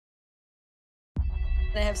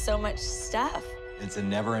I have so much stuff. It's a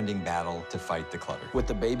never-ending battle to fight the clutter. With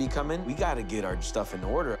the baby coming, we got to get our stuff in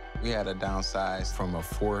order. We had to downsize from a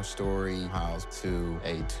 4-story house to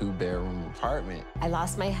a 2-bedroom apartment. I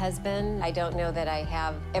lost my husband. I don't know that I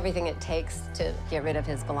have everything it takes to get rid of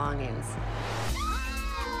his belongings.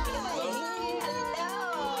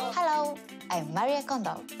 Hello, I'm Maria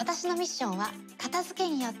Kondo. 私のミッションは片付け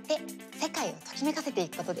によって世界をときめかせてい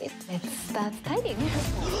くことです。It starts tidying.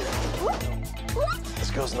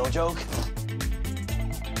 This girl's no joke.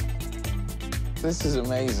 This is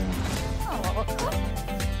amazing. We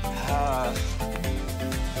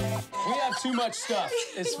have too much stuff.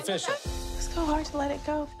 It's official. It's so hard to let it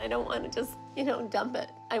go. I don't want to just, dump it.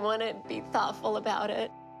 I want to be thoughtful about it.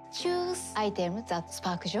 Choose items that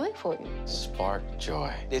spark joy for you. Spark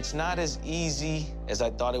joy. It's not as easy as I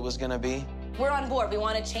thought it was gonna be. We're on board. We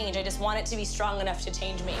want to change. I just want it to be strong enough to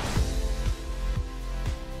change me.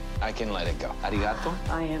 I can let it go. Arigato.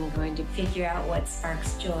 I am going to figure out what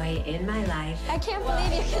sparks joy in my life. I can't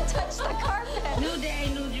believe you can touch the carpet. New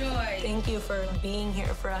day, new joy. Thank you for being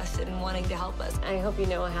here for us and wanting to help us. I hope you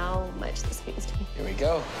know how much this means to me. Here we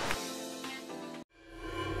go.